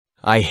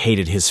I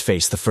hated his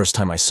face the first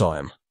time I saw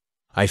him.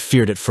 I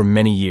feared it for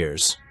many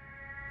years.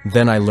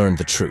 Then I learned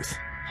the truth.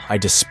 I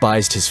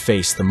despised his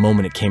face the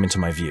moment it came into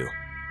my view.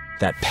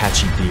 That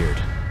patchy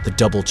beard, the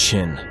double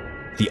chin,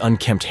 the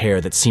unkempt hair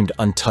that seemed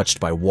untouched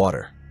by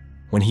water.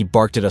 When he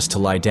barked at us to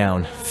lie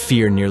down,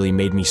 fear nearly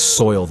made me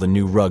soil the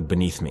new rug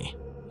beneath me,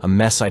 a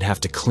mess I'd have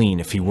to clean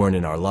if he weren't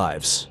in our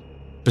lives.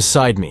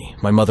 Beside me,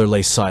 my mother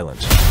lay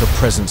silent, her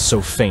presence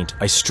so faint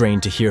I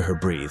strained to hear her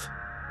breathe.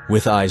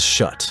 With eyes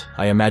shut,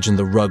 I imagined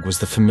the rug was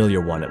the familiar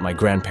one at my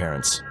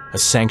grandparents', a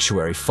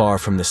sanctuary far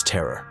from this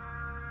terror.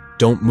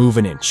 "Don't move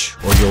an inch,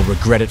 or you'll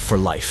regret it for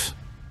life."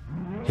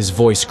 His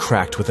voice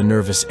cracked with a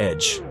nervous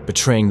edge,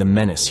 betraying the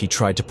menace he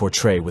tried to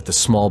portray with the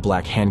small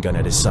black handgun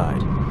at his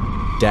side.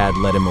 Dad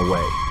led him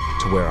away,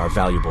 to where our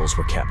valuables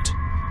were kept.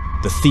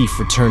 The thief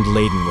returned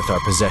laden with our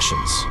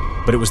possessions,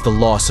 but it was the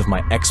loss of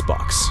my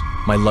Xbox,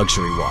 my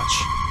luxury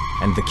watch,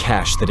 and the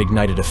cash that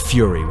ignited a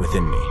fury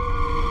within me.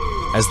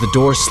 As the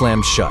door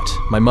slammed shut,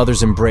 my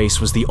mother's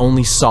embrace was the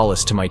only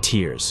solace to my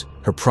tears,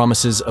 her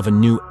promises of a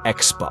new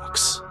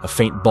Xbox, a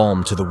faint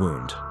balm to the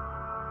wound.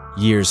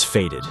 Years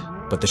faded,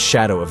 but the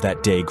shadow of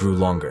that day grew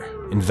longer,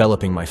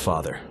 enveloping my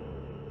father.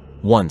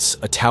 Once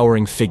a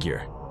towering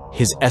figure,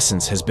 his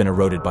essence has been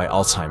eroded by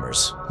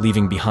Alzheimer's,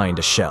 leaving behind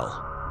a shell.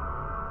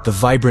 The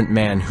vibrant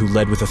man who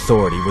led with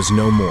authority was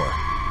no more,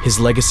 his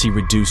legacy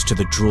reduced to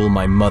the drool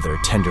my mother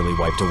tenderly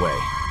wiped away.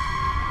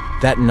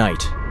 That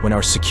night, when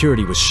our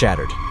security was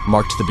shattered,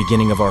 marked the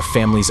beginning of our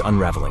family's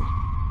unraveling.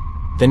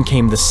 Then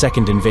came the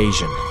second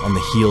invasion on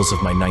the heels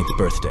of my 9th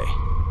birthday.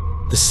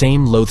 The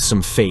same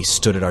loathsome face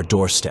stood at our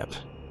doorstep,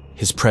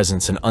 his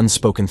presence an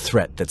unspoken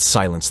threat that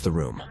silenced the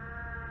room.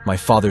 My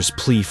father's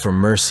plea for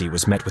mercy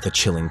was met with a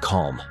chilling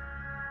calm,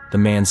 the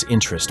man's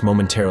interest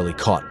momentarily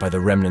caught by the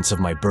remnants of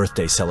my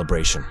birthday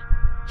celebration.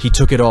 He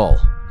took it all,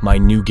 my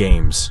new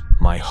games,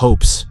 my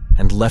hopes,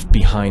 and left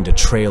behind a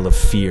trail of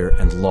fear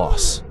and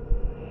loss.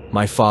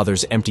 My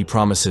father's empty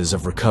promises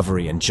of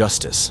recovery and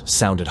justice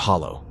sounded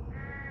hollow,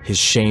 his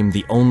shame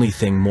the only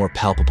thing more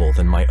palpable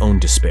than my own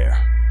despair.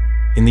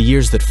 In the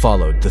years that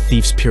followed, the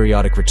thief's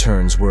periodic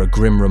returns were a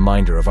grim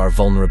reminder of our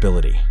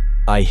vulnerability.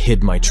 I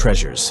hid my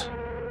treasures,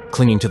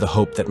 clinging to the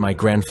hope that my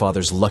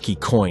grandfather's lucky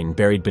coin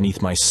buried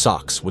beneath my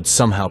socks would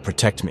somehow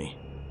protect me.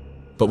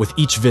 But with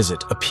each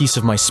visit, a piece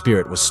of my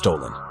spirit was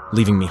stolen,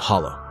 leaving me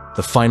hollow.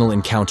 The final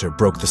encounter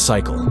broke the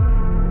cycle.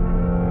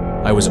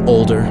 I was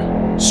older,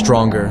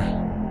 stronger,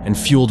 and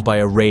fueled by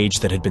a rage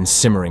that had been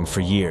simmering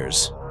for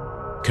years.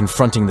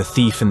 Confronting the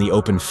thief in the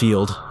open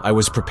field, I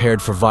was prepared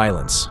for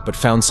violence, but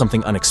found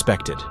something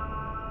unexpected.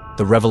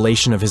 The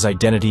revelation of his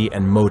identity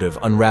and motive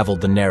unraveled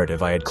the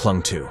narrative I had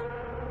clung to.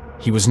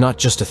 He was not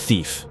just a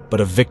thief,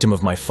 but a victim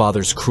of my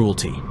father's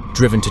cruelty,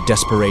 driven to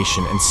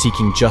desperation and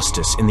seeking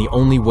justice in the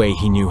only way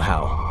he knew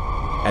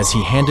how. As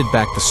he handed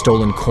back the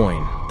stolen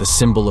coin, the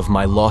symbol of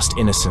my lost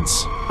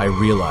innocence, I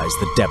realized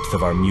the depth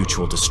of our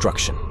mutual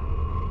destruction.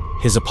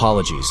 His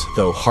apologies,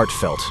 though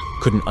heartfelt,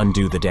 couldn't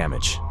undo the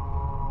damage.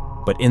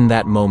 But in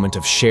that moment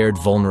of shared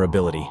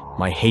vulnerability,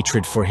 my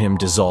hatred for him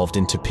dissolved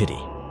into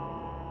pity.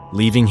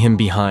 Leaving him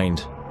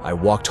behind, I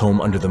walked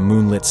home under the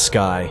moonlit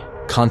sky,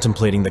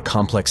 contemplating the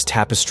complex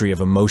tapestry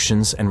of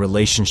emotions and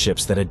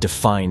relationships that had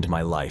defined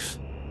my life.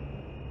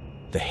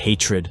 The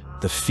hatred,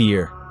 the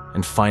fear,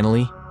 and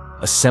finally,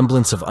 a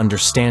semblance of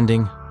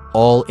understanding,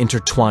 all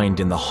intertwined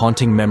in the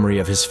haunting memory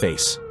of his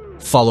face.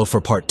 Follow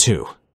for part 2.